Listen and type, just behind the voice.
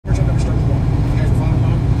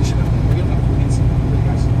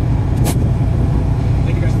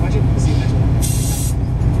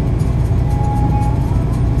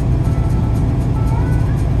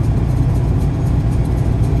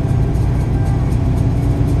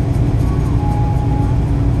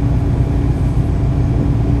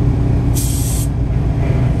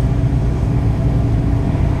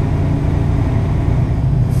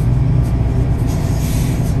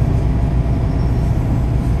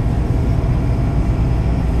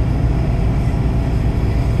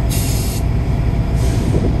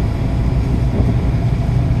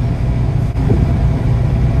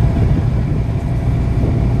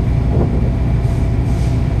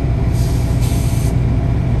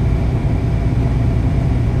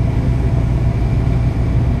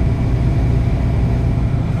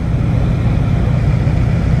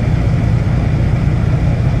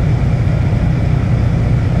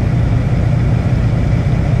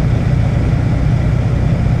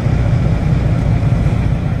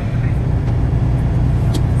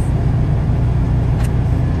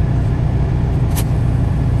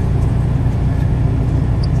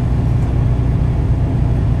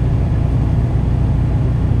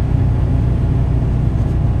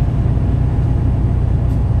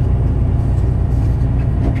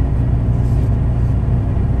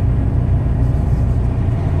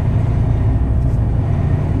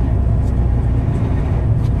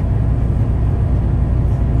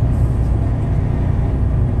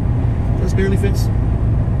benefits.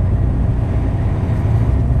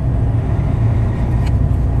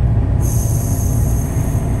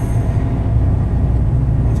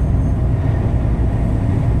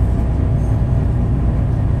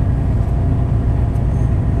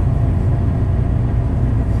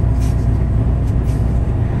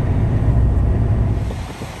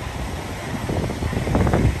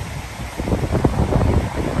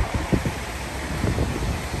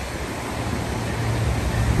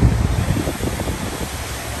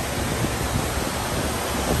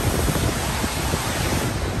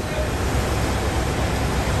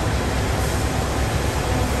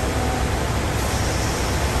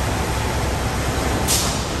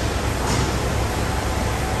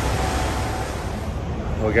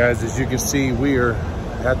 Well guys, as you can see, we are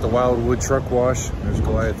at the Wildwood Truck Wash. There's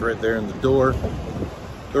Goliath right there in the door.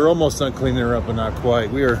 They're almost done cleaning her up, but not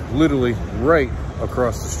quite. We are literally right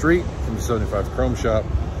across the street from the 75 Chrome Shop.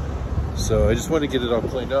 So I just want to get it all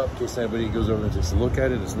cleaned up in case anybody goes over and takes a look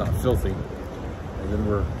at it. It's not filthy. And then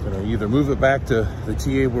we're gonna either move it back to the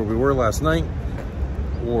TA where we were last night,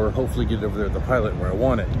 or hopefully get it over there at the Pilot where I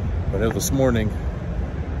want it. But I know this morning,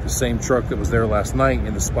 the same truck that was there last night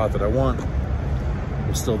in the spot that I want,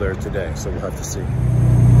 we're still there today, so we'll have to see.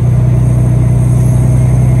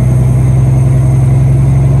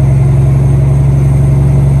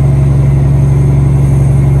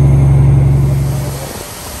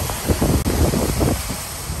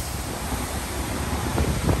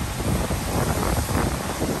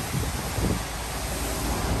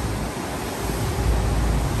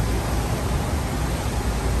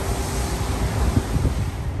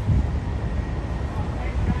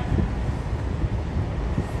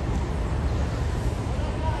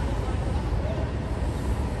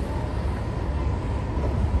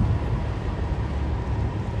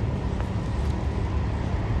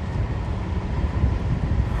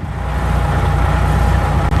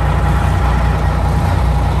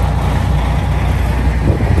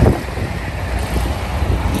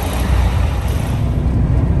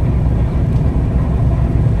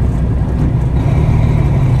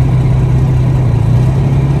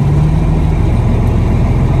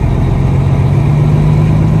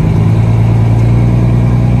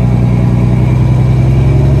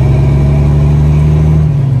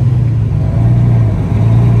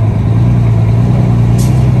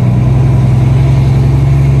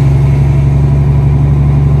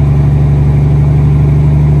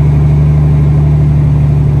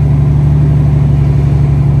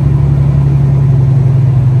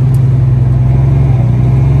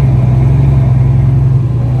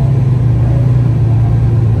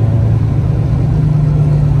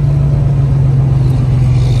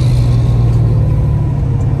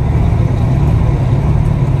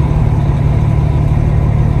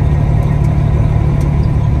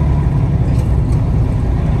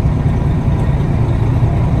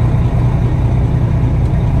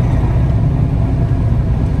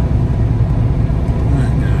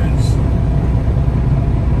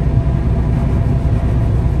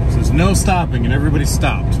 No stopping, and everybody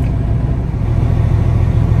stopped.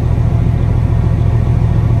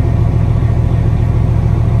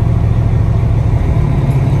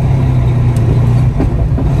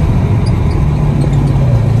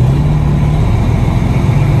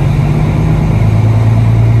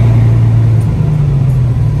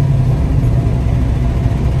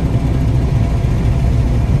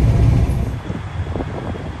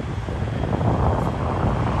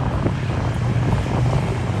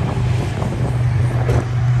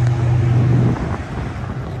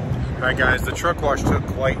 Alright guys, the truck wash took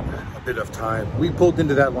quite a bit of time. We pulled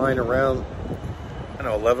into that line around, I don't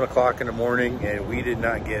know, 11 o'clock in the morning, and we did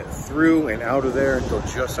not get through and out of there until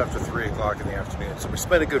just after 3 o'clock in the afternoon. So we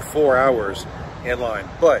spent a good 4 hours in line,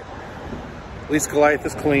 but at least Goliath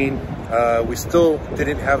is clean. We still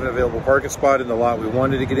didn't have an available parking spot in the lot we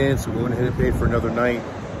wanted to get in, so we went ahead and paid for another night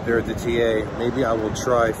there at the TA. Maybe I will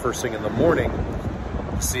try first thing in the morning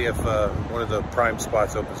to see if one of the prime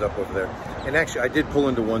spots opens up over there. And actually, I did pull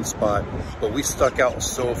into one spot, but we stuck out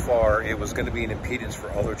so far, it was going to be an impedance for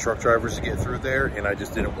other truck drivers to get through there, and I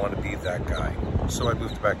just didn't want to be that guy. So I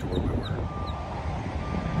moved back to where we were.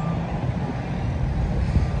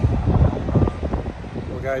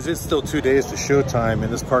 Well, guys, it's still 2 days to showtime,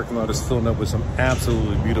 and this parking lot is filling up with some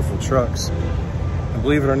absolutely beautiful trucks. And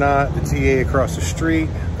believe it or not, the TA across the street,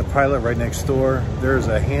 the Pilot right next door, there's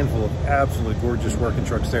a handful of absolutely gorgeous working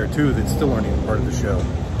trucks there too that still aren't even part of the show.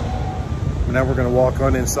 But now we're going to walk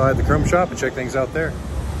on inside the Chrome Shop and check things out there.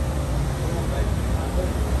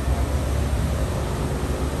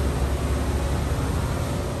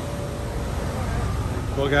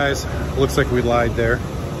 Well guys, looks like we lied there.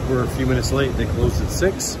 we're a few minutes late. They closed at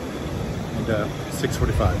 6 and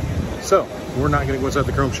 6:45. So we're not gonna go inside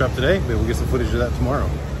the chrome shop today, but we'll get some footage of that tomorrow.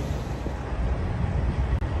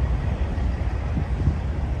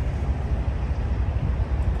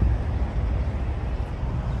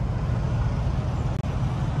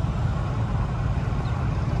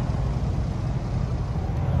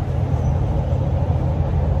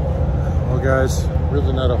 Guys,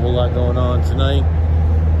 really not a whole lot going on tonight.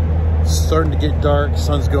 It's starting to get dark,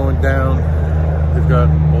 sun's going down. We've got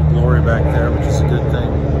Old Glory back there, which is a good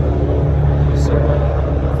thing. So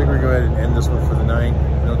I think we're gonna go ahead and end this one for the night.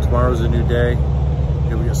 You know, tomorrow's a new day.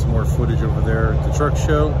 Maybe we get some more footage over there at the truck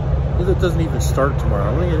show. Maybe it doesn't even start tomorrow.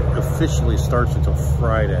 I don't think it officially starts until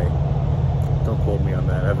Friday. Don't quote me on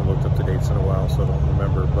that. I haven't looked up the dates in a while, so I don't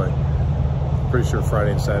remember, but pretty sure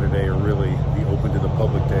Friday and Saturday are really the open to the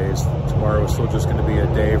public days. Tomorrow is still just going to be a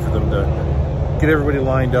day for them to get everybody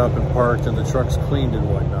lined up and parked and the trucks cleaned and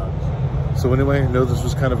whatnot. So anyway, I know this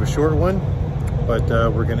was kind of a short one, but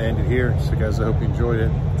we're going to end it here. So guys, I hope you enjoyed it.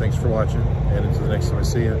 Thanks for watching, and until the next time I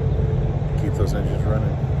see you, keep those engines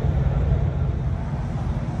running.